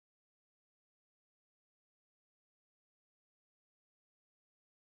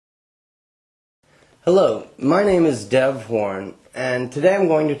Hello, my name is Dev Horn, and today I'm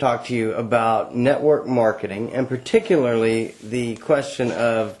going to talk to you about network marketing, and particularly the question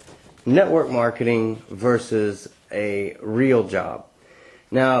of network marketing versus a real job.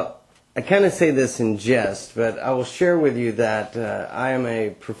 Now, I kind of say this in jest, but I will share with you that I am a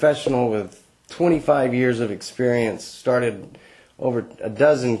professional with 25 years of experience, started over a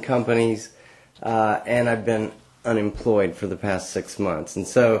dozen companies, and I've been unemployed for the past 6 months. And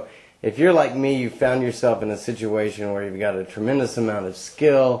so if you're like me, you found yourself in a situation where you've got a tremendous amount of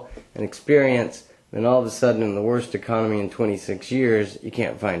skill and experience, and all of a sudden in the worst economy in 26 years, you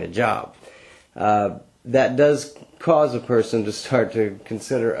can't find a job. That does cause a person to start to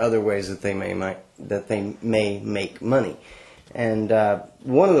consider other ways that they may make money. And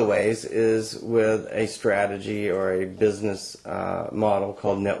one of the ways is with a strategy or a business model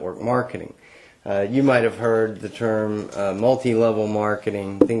called network marketing. You might have heard the term multi-level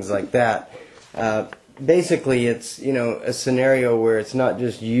marketing, things like that. Basically, it's a scenario where it's not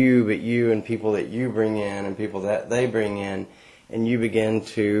just you, but you and people that you bring in and people that they bring in, and you begin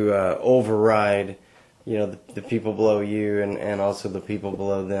to override, the people below you and also the people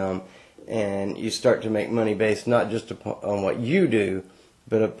below them, and you start to make money based not just on what you do,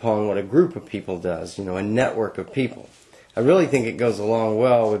 but upon what a group of people does, a network of people. I really think it goes along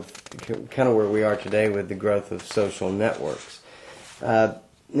well with kind of where we are today with the growth of social networks. Now,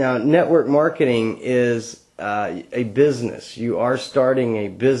 network marketing is a business. You are starting a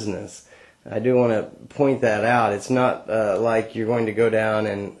business. I do want to point that out. It's not like you're going to go down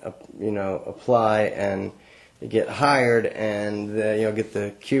and apply and get hired and get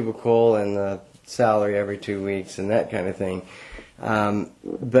the cubicle and the salary every 2 weeks and that kind of thing.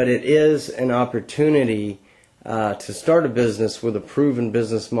 But it is an opportunity to start a business with a proven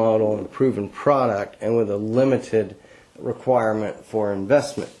business model and a proven product and with a limited requirement for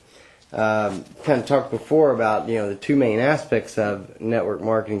investment. Kind of talked before about the two main aspects of network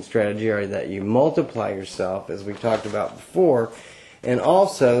marketing strategy are that you multiply yourself, as we talked about before, and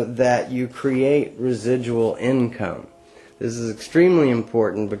also that you create residual income. This is extremely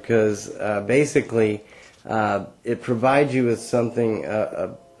important because basically it provides you with something,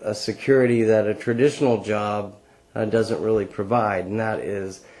 a security that a traditional job doesn't really provide, and that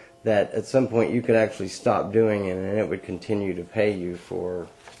is that at some point you could actually stop doing it and it would continue to pay you for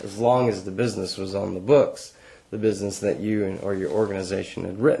as long as the business was on the books, the business that you or your organization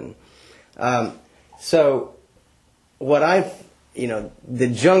had written. So what the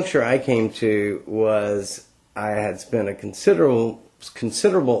juncture I came to was I had spent a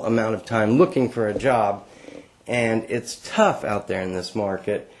considerable amount of time looking for a job, and it's tough out there in this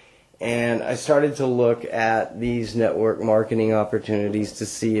market. And I started to look at these network marketing opportunities to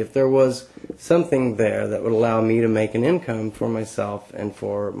see if there was something there that would allow me to make an income for myself and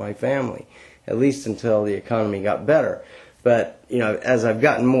for my family, at least until the economy got better. But, as I've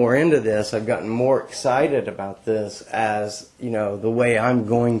gotten more into this, I've gotten more excited about this as, the way I'm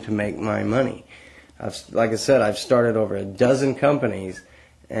going to make my money. Like I said, I've started over a dozen companies,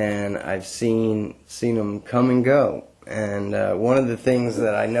 and I've seen them come and go. And one of the things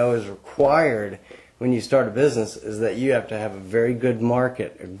that I know is required when you start a business is that you have to have a very good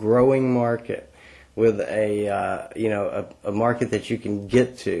market, a growing market, with a market that you can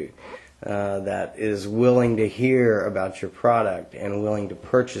get to that is willing to hear about your product and willing to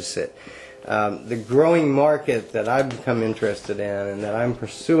purchase it. The growing market that I've become interested in and that I'm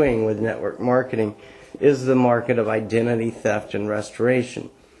pursuing with network marketing is the market of identity theft and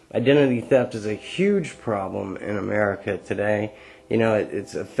restoration. Identity theft is a huge problem in America today.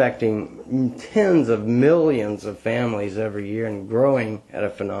 It's affecting tens of millions of families every year and growing at a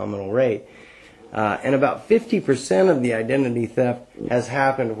phenomenal rate. And about 50% of the identity theft has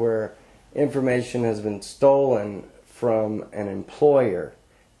happened where information has been stolen from an employer.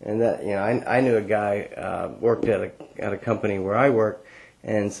 And that, I knew a guy worked at a company where I worked,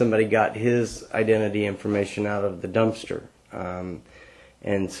 and somebody got his identity information out of the dumpster.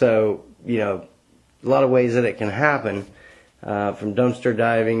 And so, a lot of ways that it can happen, from dumpster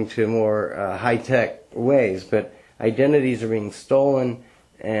diving to more high-tech ways. But identities are being stolen,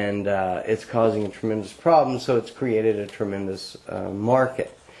 and it's causing a tremendous problem, so it's created a tremendous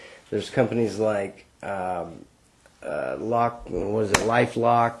market. There's companies like LifeLock,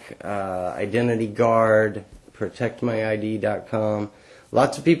 Identity Guard, ProtectMyID.com.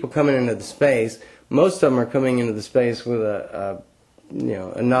 Lots of people coming into the space. Most of them are coming into the space with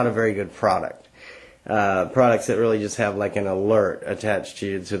not a very good product. Products that really just have like an alert attached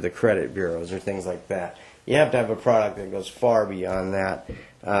to the credit bureaus or things like that. You have to have a product that goes far beyond that.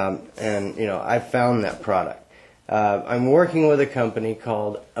 I found that product. I'm working with a company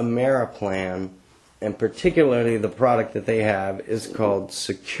called Ameriplan, and particularly the product that they have is called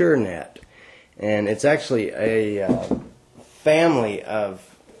SecureNet. And it's actually a family of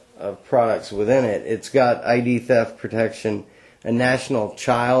products within it. It's got ID theft protection, a national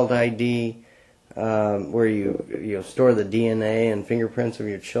child ID, where you store the DNA and fingerprints of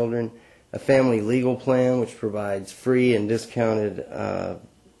your children, a family legal plan which provides free and discounted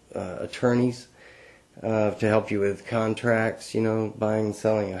attorneys to help you with contracts, buying and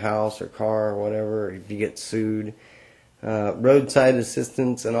selling a house or car or whatever, or if you get sued. Roadside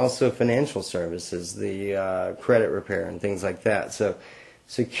assistance, and also financial services, the credit repair and things like that. So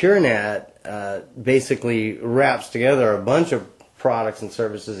SecureNet basically wraps together a bunch of products and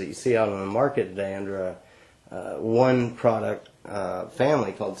services that you see out on the market today under one product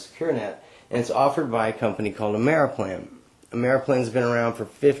family called SecureNet, and it's offered by a company called Ameriplan. Ameriplan's been around for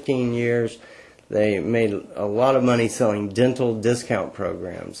 15 years. They made a lot of money selling dental discount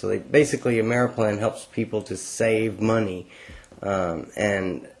programs. So Ameriplan helps people to save money or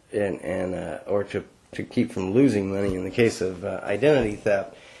to keep from losing money in the case of identity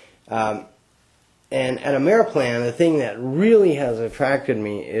theft. And at Ameriplan, the thing that really has attracted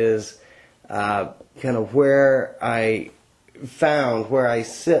me is kind of where I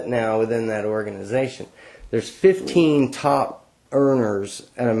sit now within that organization. There's 15 top earners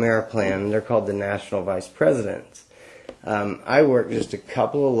at Ameriplan. They're called the National Vice Presidents. I work just a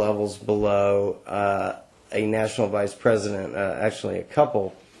couple of levels below a National Vice President, actually a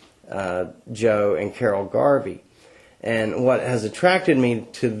couple, Joe and Carol Garvey. And what has attracted me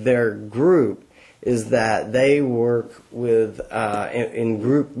to their group is that they work with in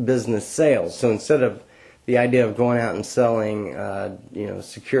group business sales. So instead of the idea of going out and selling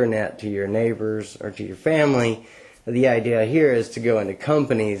SecureNet to your neighbors or to your family, the idea here is to go into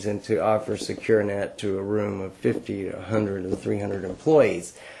companies and to offer SecureNet to a room of 50 to 100 to 300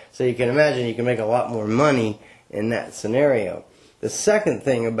 employees. So you can imagine you can make a lot more money in that scenario. The second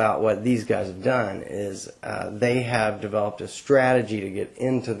thing about what these guys have done is they have developed a strategy to get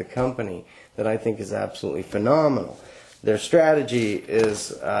into the company that I think is absolutely phenomenal. Their strategy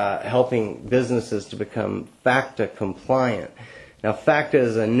is helping businesses to become FACTA compliant. Now, FACTA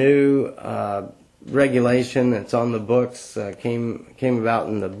is a new regulation that's on the books, came about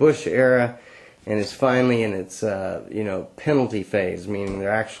in the Bush era, and is finally in its penalty phase, meaning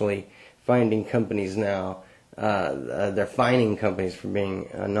they're actually finding companies now. They're fining companies for being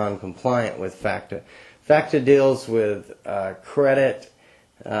non-compliant with FACTA. FACTA deals with credit,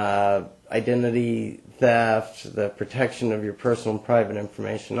 identity theft, the protection of your personal and private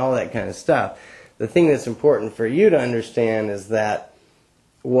information, all that kind of stuff. The thing that's important for you to understand is that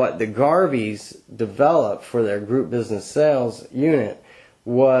what the Garveys developed for their group business sales unit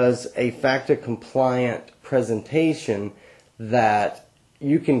was a FACTA compliant presentation that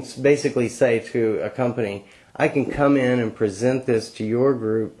you can basically say to a company, I can come in and present this to your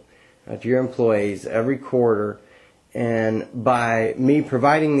group, to your employees every quarter, and by me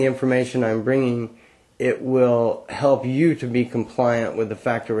providing the information I'm bringing, it will help you to be compliant with the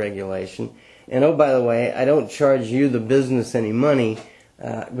FACTA regulation. And oh, by the way, I don't charge you, the business, any money,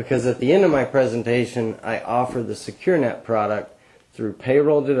 because at the end of my presentation, I offer the SecureNet product through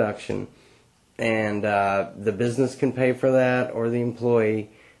payroll deduction, and the business can pay for that or the employee.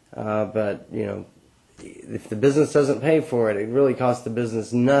 But if the business doesn't pay for it, it really costs the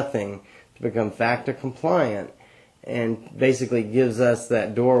business nothing to become FACTA compliant, and basically gives us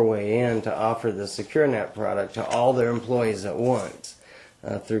that doorway in to offer the SecureNet product to all their employees at once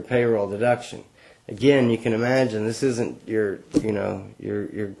through payroll deduction. Again, you can imagine this isn't your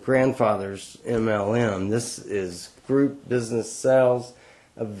grandfather's MLM. This is group business sales,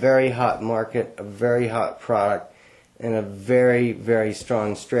 a very hot market, a very hot product, and a very, very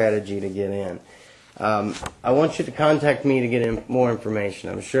strong strategy to get in. I want you to contact me to get more information.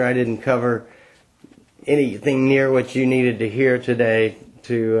 I'm sure I didn't cover anything near what you needed to hear today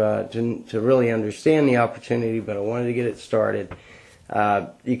to really understand the opportunity, but I wanted to get it started.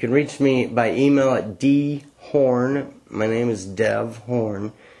 You can reach me by email at dhorn. My name is Dev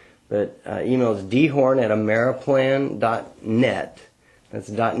Horn, but email is dhorn@ameriplan.net. That's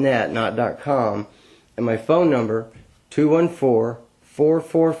 .net, not .com. And my phone number,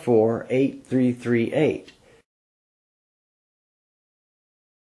 214-444-8338.